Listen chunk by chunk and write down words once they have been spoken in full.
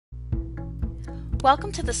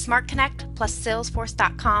Welcome to the SmartConnect plus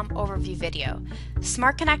Salesforce.com overview video.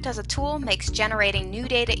 SmartConnect as a tool makes generating new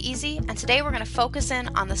data easy, and today we're going to focus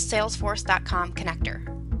in on the Salesforce.com connector.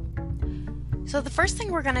 So the first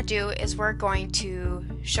thing we're going to do is we're going to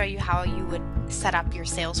show you how you would set up your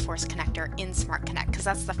Salesforce connector in SmartConnect, because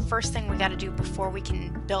that's the first thing we got to do before we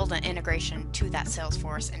can build an integration to that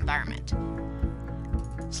Salesforce environment.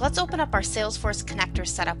 So let's open up our Salesforce connector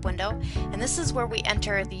setup window, and this is where we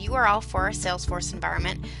enter the URL for our Salesforce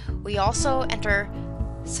environment. We also enter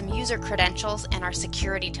some user credentials and our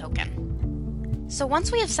security token. So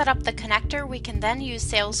once we have set up the connector, we can then use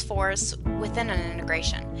Salesforce within an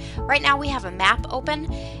integration. Right now we have a map open,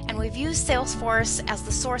 and we've used Salesforce as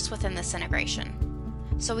the source within this integration.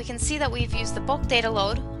 So we can see that we've used the bulk data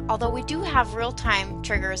load, although we do have real-time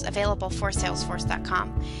triggers available for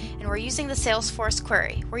Salesforce.com, and we're using the Salesforce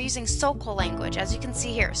query. We're using SOQL language, as you can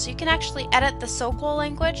see here. So you can actually edit the SOQL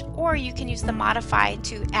language, or you can use the modify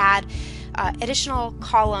to add additional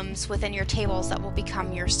columns within your tables that will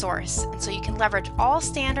become your source. And so you can leverage all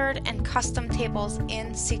standard and custom tables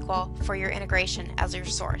in SQL for your integration as your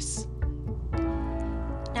source.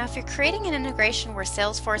 Now, if you're creating an integration where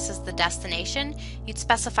Salesforce is the destination, you'd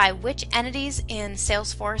specify which entities in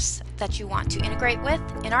Salesforce that you want to integrate with.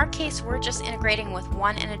 In our case, we're just integrating with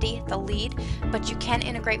one entity, the lead, but you can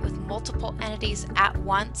integrate with multiple entities at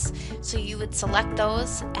once. So you would select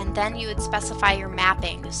those, and then you would specify your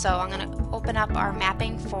mapping. So I'm going to open up our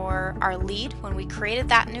mapping for our lead. When we created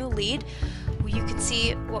that new lead, you can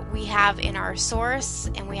see what we have in our source,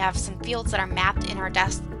 and we have some fields that are mapped in our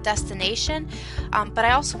destination. But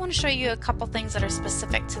I also want to show you a couple things that are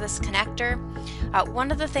specific to this connector. One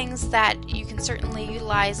of the things that you can certainly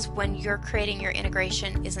utilize when you're creating your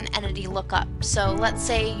integration is an entity lookup. So let's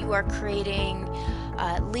say you are creating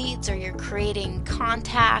leads, or you're creating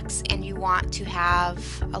contacts, and you want to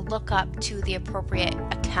have a lookup to the appropriate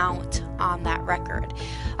account on that record.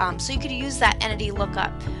 So you could use that entity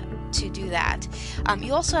lookup to do that.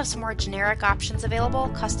 You also have some more generic options available: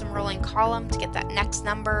 custom rolling column to get that next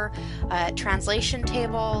number, translation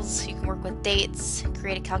tables. You can work with dates,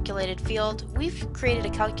 create a calculated field. We've created a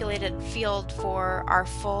calculated field for our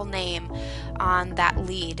full name on that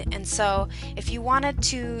lead, and so if you wanted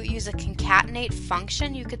to use a concatenate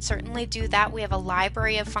function, you could certainly do that. We have a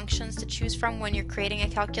library of functions to choose from when you're creating a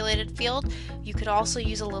calculated field. You could also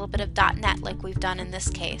use a little bit of .NET like we've done in this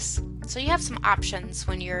case. So you have some options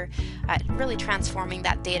when you're really transforming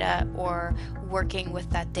that data or working with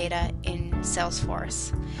that data in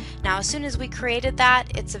Salesforce. Now, as soon as we created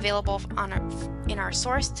that, it's available in our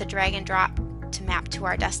source to drag and drop to map to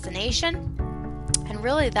our destination. And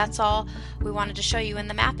really, that's all we wanted to show you in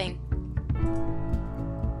the mapping.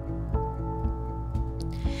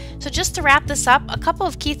 So just to wrap this up, a couple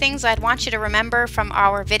of key things I'd want you to remember from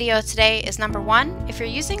our video today is: number one, if you're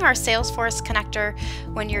using our Salesforce connector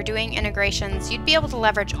when you're doing integrations, you'd be able to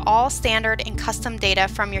leverage all standard and custom data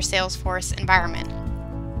from your Salesforce environment.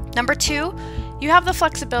 Number two, you have the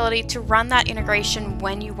flexibility to run that integration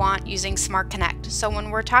when you want using SmartConnect. So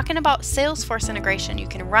when we're talking about Salesforce integration, you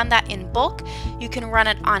can run that in bulk, you can run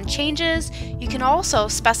it on changes, you can also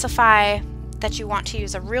specify that you want to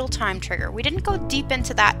use a real-time trigger. We didn't go deep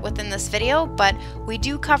into that within this video, but we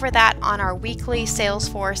do cover that on our weekly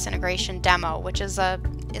Salesforce integration demo, which is a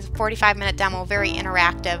 45-minute demo, very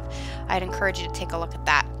interactive. I'd encourage you to take a look at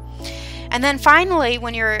that. And then finally,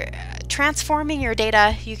 when you're transforming your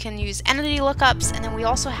data, you can use entity lookups, and then we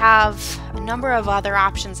also have a number of other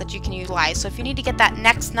options that you can utilize. So if you need to get that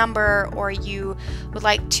next number, or you would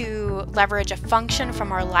like to leverage a function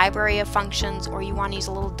from our library of functions, or you want to use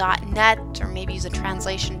a little .NET, or maybe use a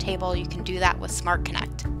translation table, you can do that with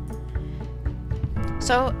SmartConnect.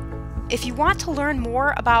 So if you want to learn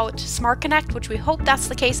more about SmartConnect, which we hope that's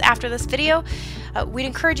the case after this video, we'd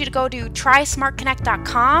encourage you to go to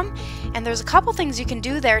trysmartconnect.com, and there's a couple things you can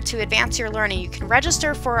do there to advance your learning. You can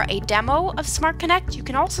register for a demo of SmartConnect. You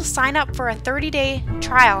can also sign up for a 30-day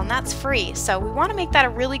trial, and that's free. So we want to make that a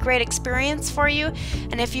really great experience for you.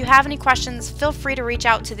 And if you have any questions, feel free to reach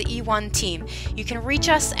out to the E1 team. You can reach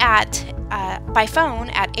us by phone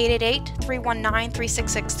at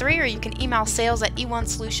 888-319-3663, or you can email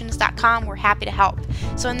sales@e1solutions.com. We're happy to help.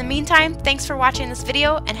 So in the meantime, thanks for watching this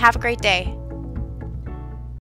video, and have a great day.